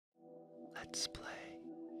Let's play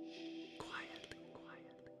quietly.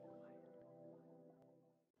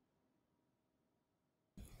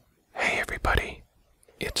 Hey everybody,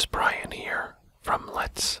 it's Brian here from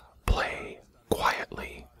Let's Play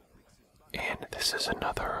Quietly, and this is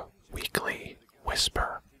another weekly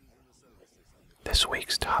Whisper. This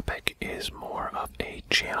week's topic is more of a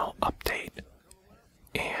channel update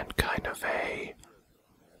and kind of a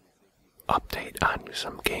update on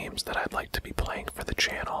some games that I'd like to be playing for the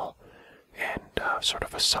channel and sort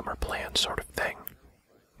of a summer plan sort of thing.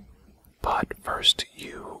 But first,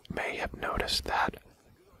 you may have noticed that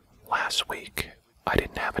last week I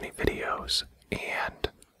didn't have any videos, and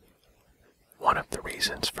one of the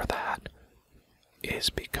reasons for that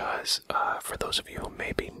is because for those of you who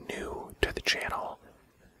may be new to the channel,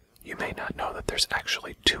 you may not know that there's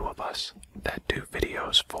actually two of us that do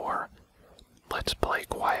videos for Let's Play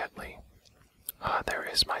Quietly. There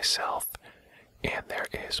is myself, and there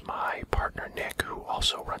is my partner Nick, who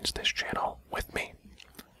also runs this channel with me.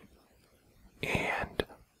 And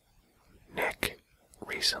Nick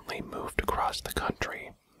recently moved across the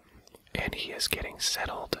country, and he is getting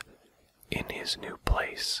settled in his new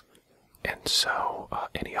place. And so,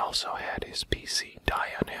 and he also had his PC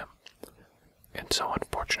die on him. And so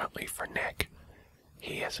unfortunately for Nick,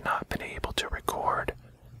 he has not been able to record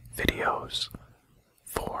videos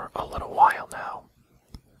for a little while now.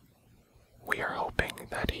 We are hoping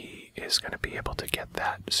that he is going to be able to get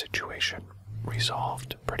that situation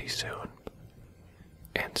resolved pretty soon.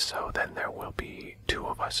 And so then there will be two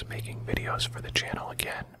of us making videos for the channel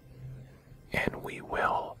again. And we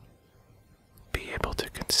will be able to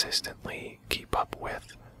consistently keep up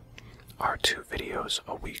with our 2 videos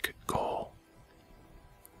a week goal.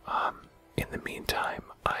 In the meantime,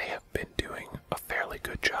 I have been doing a fairly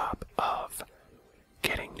good job of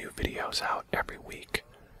getting new videos out every week.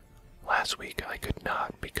 Last week I could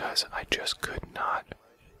not because I just could not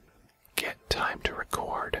get time to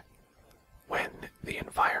record when the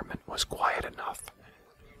environment was quiet enough.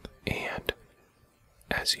 And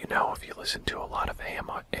as you know, if you listen to a lot of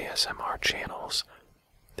ASMR channels,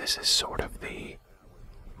 this is sort of the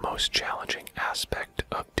most challenging aspect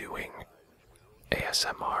of doing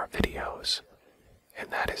ASMR videos, and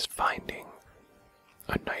that is finding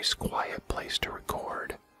a nice quiet place to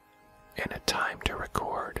record and a time to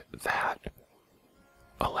record that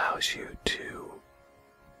allows you to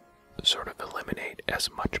sort of eliminate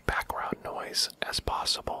as much background noise as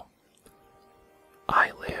possible.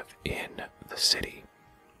 I live in the city,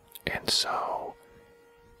 and so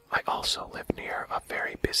I also live near a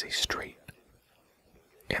very busy street,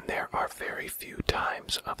 and there are very few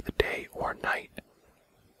times of the day or night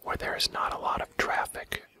where there is not a lot of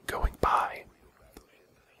traffic going by.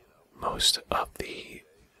 Most of the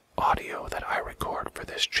audio that I record for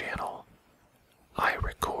this channel, I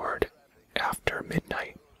record after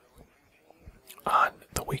midnight on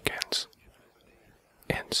the weekends.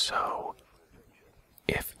 And so,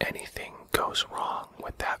 if anything goes wrong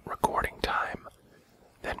with that recording time,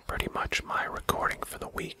 then pretty much my recording for the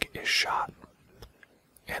week is shot.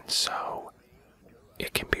 And so,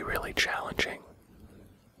 it can be really challenging,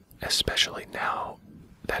 especially now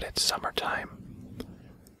that it's summertime.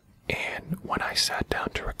 And when I sat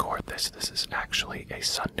down to record this is actually a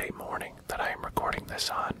Sunday morning that I am recording this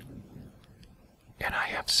on. And I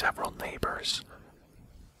have several neighbors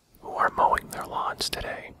who are mowing their lawns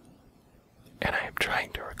today. And I am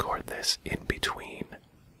trying to record this in between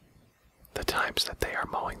the times that they are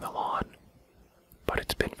mowing the lawn. But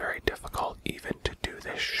it's been very difficult even to do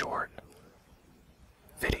this short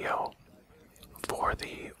video for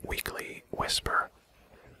the weekly Whisper.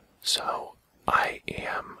 So I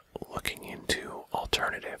am looking into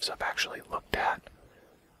alternatives. I've actually looked at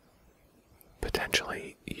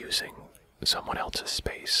potentially using someone else's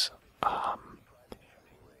space,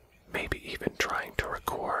 maybe even trying to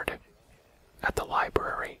record at the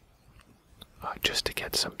library, just to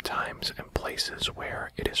get some times and places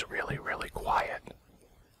where it is really, really quiet.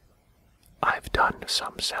 I've done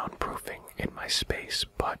some soundproofing in my space,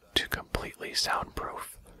 but to completely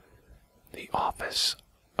soundproof the office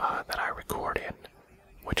that I record in,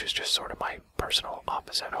 which is just sort of my personal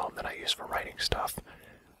office at home that I use for writing stuff,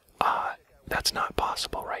 that's not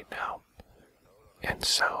possible right now. And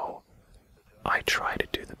so I try to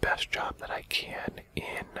do the best job that I can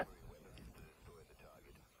in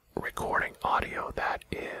recording audio that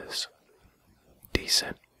is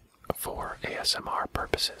decent for ASMR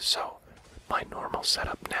purposes. So my normal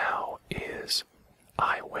setup now is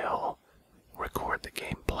I will record the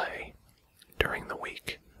gameplay during the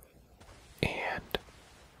week and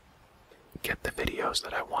get the videos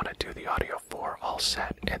that I want to do the audio for all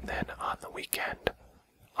set, and then on the weekend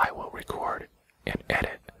I will record and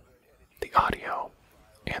edit the audio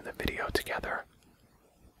and the video together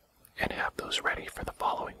and have those ready for the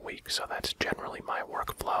following week. So that's generally my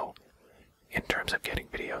workflow in terms of getting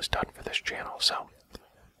videos done for this channel. So,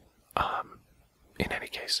 in any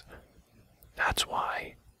case, that's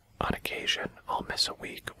why on occasion I'll miss a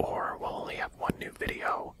week or we'll only have one new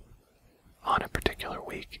video on a particular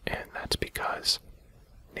week, and that's because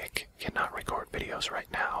Nick cannot record videos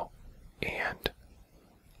right now, and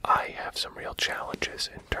I have some real challenges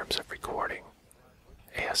in terms of recording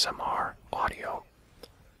ASMR audio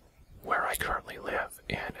where I currently live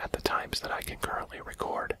and at the times that I can currently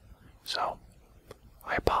record. So,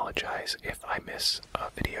 I apologize if I miss a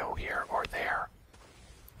video here or there,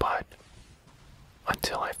 but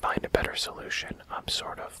until I find a better solution, I'm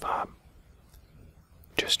sort of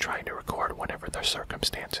just trying to record whenever the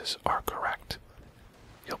circumstances are correct.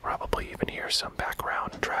 You'll probably even hear some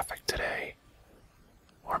background traffic today,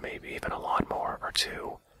 or maybe even a lawnmower or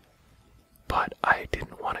two, but I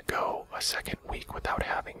didn't want to go a second week without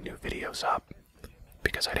having new videos up,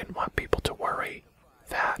 because I didn't want people to worry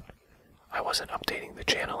that I wasn't updating the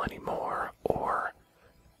channel anymore, or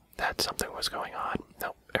that something was going on.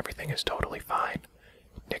 No, everything is totally fine.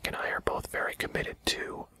 Nick and I are both very committed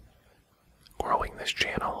to growing this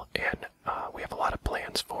channel, and we have a lot of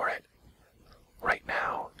plans for it. Right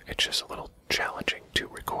now, it's just a little challenging to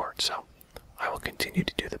record, so I will continue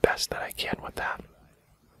to do the best that I can with that.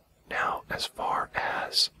 Now, as far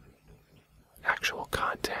as actual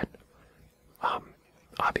content,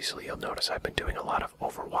 obviously you'll notice I've been doing a lot of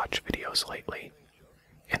Overwatch videos lately,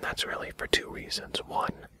 and that's really for two reasons.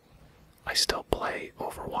 One, I still play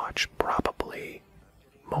Overwatch probably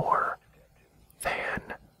more than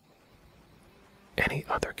any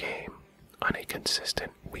other game on a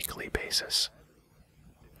consistent weekly basis.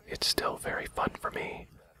 It's still very fun for me.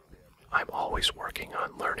 I'm always working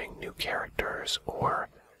on learning new characters or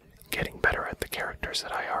getting better at the characters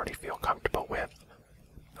that I already feel comfortable with.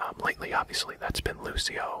 Lately, obviously, that's been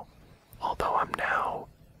Lucio, although I'm now,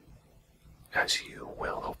 as you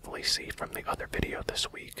will hopefully see from the other video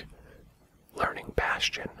this week, learning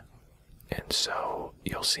Bastion, and so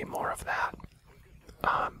you'll see more of that.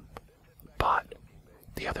 But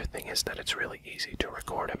the other thing is that it's really easy to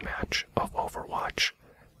record a match of Overwatch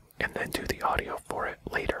and then do the audio for it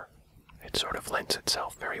later. It sort of lends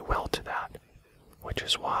itself very well to that, which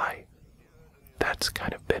is why that's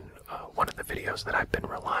kind of been one of the videos that I've been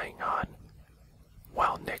relying on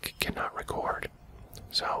while Nick cannot record.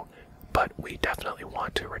 So, but we definitely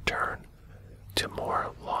want to return to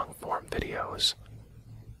more long-form videos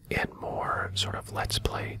and more sort of let's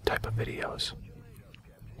play type of videos.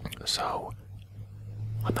 So,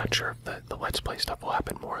 I'm not sure if the let's play stuff will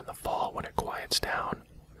happen more in the fall when it quiets down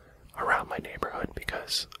around my neighborhood,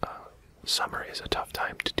 because summer is a tough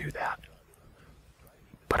time to do that.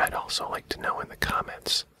 But I'd also like to know in the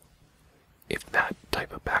comments if that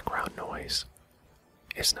type of background noise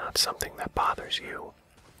is not something that bothers you,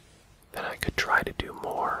 then I could try to do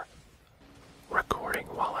more recording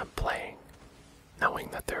while I'm playing, knowing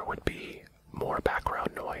that there would be more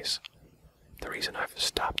background noise. The reason I've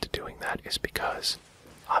stopped doing that is because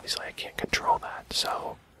obviously I can't control that,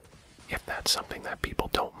 so if that's something that people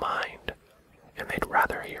don't mind and they'd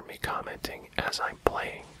rather hear me commenting as I'm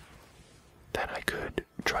playing, then I could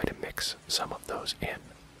try to mix some of those in,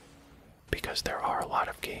 because there are a lot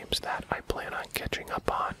of games that I plan on catching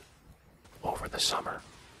up on over the summer.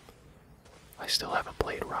 I still haven't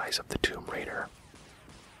played Rise of the Tomb Raider.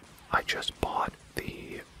 I just bought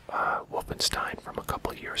the Wolfenstein from a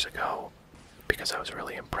couple years ago because I was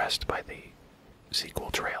really impressed by the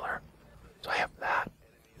sequel trailer. So I have that.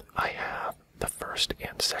 I have the first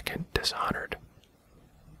and second Dishonored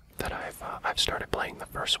that I've started playing the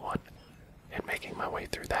first one and making my way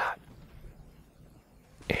through that.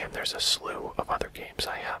 And there's a slew of other games.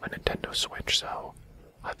 I have a Nintendo Switch, so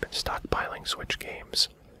I've been stockpiling Switch games,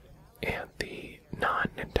 and the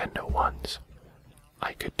non-Nintendo ones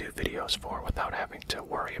I could do videos for without having to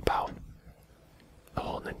worry about the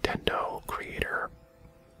whole Nintendo creator,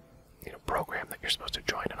 program that you're supposed to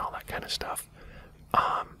join and all that kind of stuff.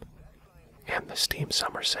 And the Steam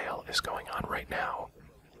Summer Sale is going on right now,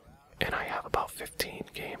 and I have about 15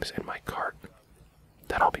 games in my cart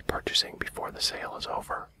that I'll be purchasing before the sale is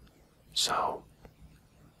over. So,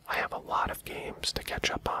 I have a lot of games to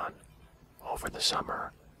catch up on over the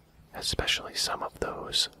summer, especially some of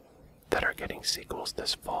those that are getting sequels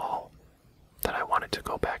this fall that I wanted to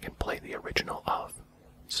go back and play the original of.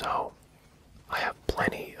 So, I have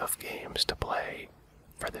plenty of games to play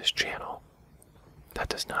for this channel. That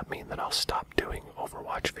does not mean that I'll stop doing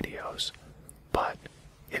Overwatch videos, but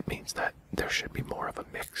it means that there should be more of a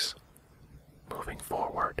mix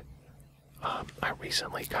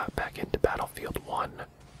recently got back into Battlefield 1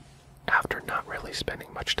 after not really spending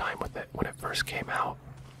much time with it when it first came out.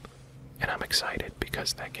 And I'm excited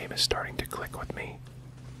because that game is starting to click with me.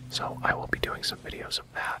 So I will be doing some videos of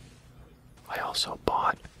that. I also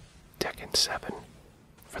bought Tekken 7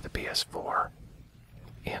 for the PS4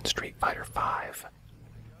 and Street Fighter 5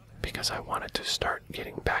 because I wanted to start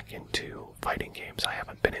getting back into fighting games. I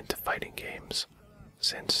haven't been into fighting games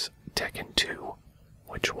since Tekken 2,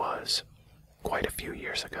 which was quite a few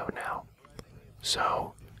years ago now.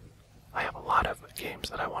 So I have a lot of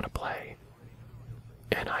games that I want to play,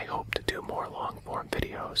 and I hope to do more long-form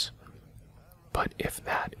videos. But if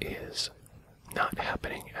that is not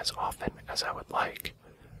happening as often as I would like,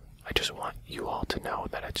 I just want you all to know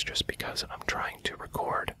that it's just because I'm trying to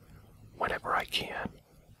record whenever I can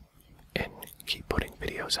and keep putting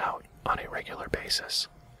videos out on a regular basis.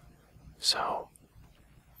 So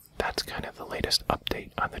that's kind of the latest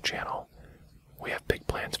update on the channel. We have big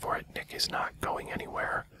plans for it. Nick is not going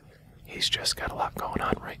anywhere. He's just got a lot going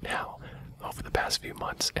on right now over the past few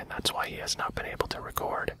months, and that's why he has not been able to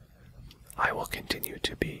record. I will continue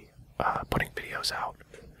to be putting videos out.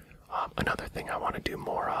 Another thing I want to do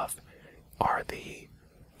more of are the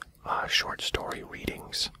short story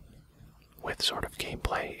readings with sort of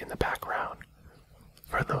gameplay in the background.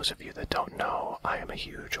 For those of you that don't know, I am a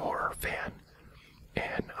huge horror fan,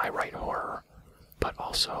 and I write horror, but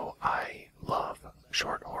also I love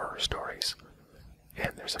short horror stories.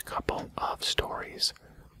 And there's a couple of stories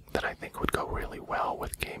that I think would go really well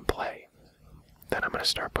with gameplay that I'm going to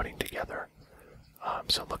start putting together.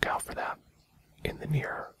 So look out for that in the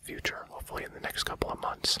near future, hopefully in the next couple of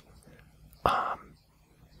months. I'm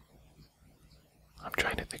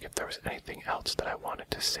trying to think if there was anything else that I wanted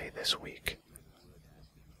to say this week.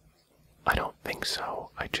 I don't think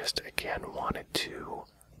so. I just, again, wanted to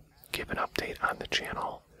give an update on the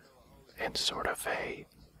channel and sort of a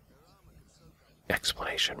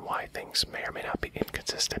explanation why things may or may not be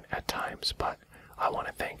inconsistent at times, but I want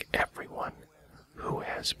to thank everyone who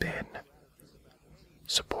has been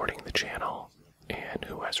supporting the channel and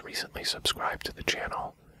who has recently subscribed to the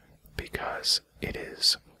channel, because it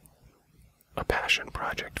is a passion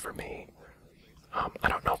project for me. I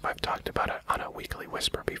don't know if I've talked about it on a weekly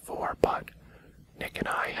whisper before, but Nick and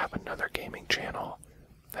I have another gaming channel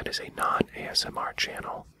that is a non-ASMR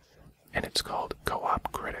channel, and it's called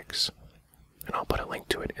Co-op Critics. And I'll put a link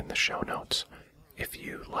to it in the show notes if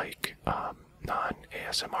you like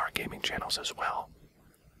non-ASMR gaming channels as well.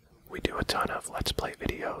 We do a ton of Let's Play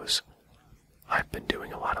videos. I've been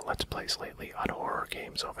doing a lot of Let's Plays lately on horror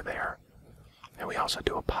games over there. And we also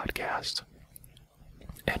do a podcast.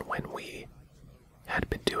 And when we had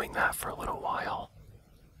been doing that for a little while,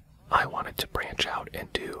 I wanted to branch out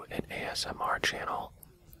and do an ASMR channel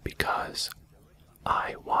because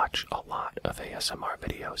I watch a lot of ASMR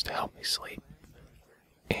videos to help me sleep.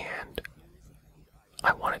 And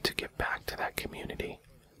I wanted to give back to that community.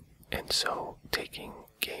 And so taking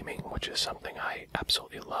gaming, which is something I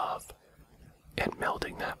absolutely love, and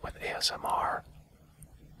melding that with ASMR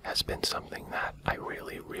has been something that I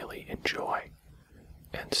really, really enjoy.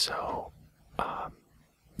 And so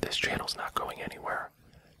this channel's not going anywhere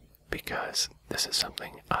because this is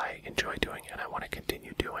something I enjoy doing and I want to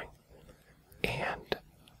continue doing. And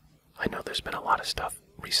I know there's been a lot of stuff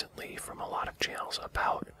recently from a lot of channels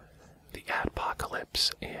about the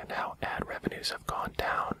adpocalypse and how ad revenues have gone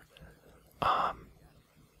down.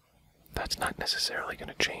 That's not necessarily going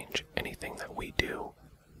to change anything that we do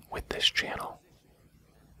with this channel.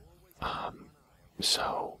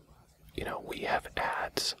 So, you know, we have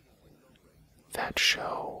ads that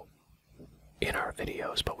show in our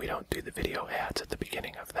videos, but we don't do the video ads at the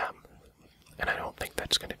beginning of them. And I don't think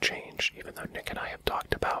that's going to change, even though Nick and I have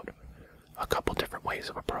talked about a couple different ways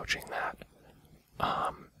of approaching that.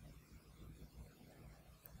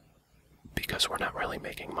 Because we're not really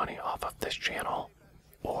making money off of this channel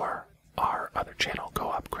or our other channel,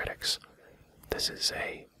 Co-op Critics. This is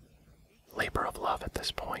a labor of love at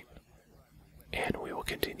this point, and we will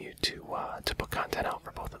continue to put content out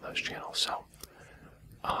for both of those channels. So,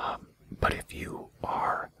 but if you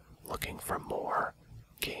are looking for more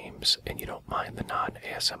games and you don't mind the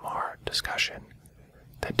non-ASMR discussion,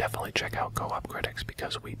 then definitely check out Co-op Critics,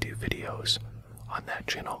 because we do videos on that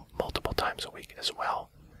channel multiple times a week as well.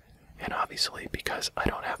 And obviously, because I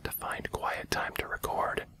don't have to find quiet time to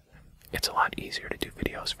record, it's a lot easier to do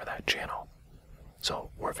videos for that channel.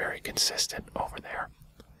 So we're very consistent over there.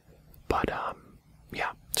 But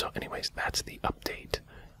yeah, so anyways, that's the update.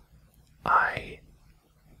 I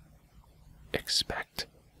expect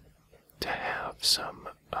to have some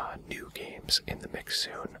new games in the mix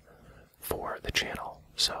soon. for the channel,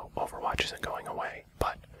 so Overwatch isn't going away.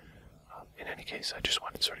 But in any case, I just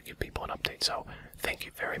wanted to sort of give people an update. So thank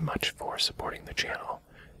you very much for supporting the channel.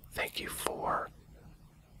 Thank you for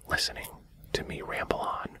listening to me ramble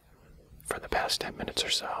on for the past 10 minutes or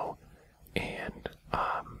so, and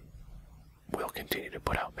we'll continue to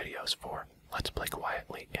put out videos for Let's Play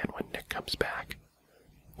Quietly, and when Nick comes back,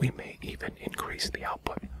 we may even increase the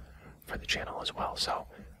output for the channel as well. So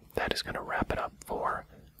that is going to wrap it up for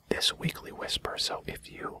this weekly Whisper. So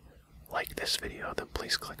if you like this video, then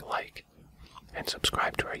please click like and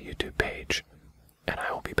subscribe to our YouTube page, and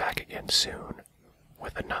I will be back again soon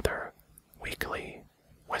with another weekly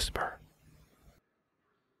Whisper.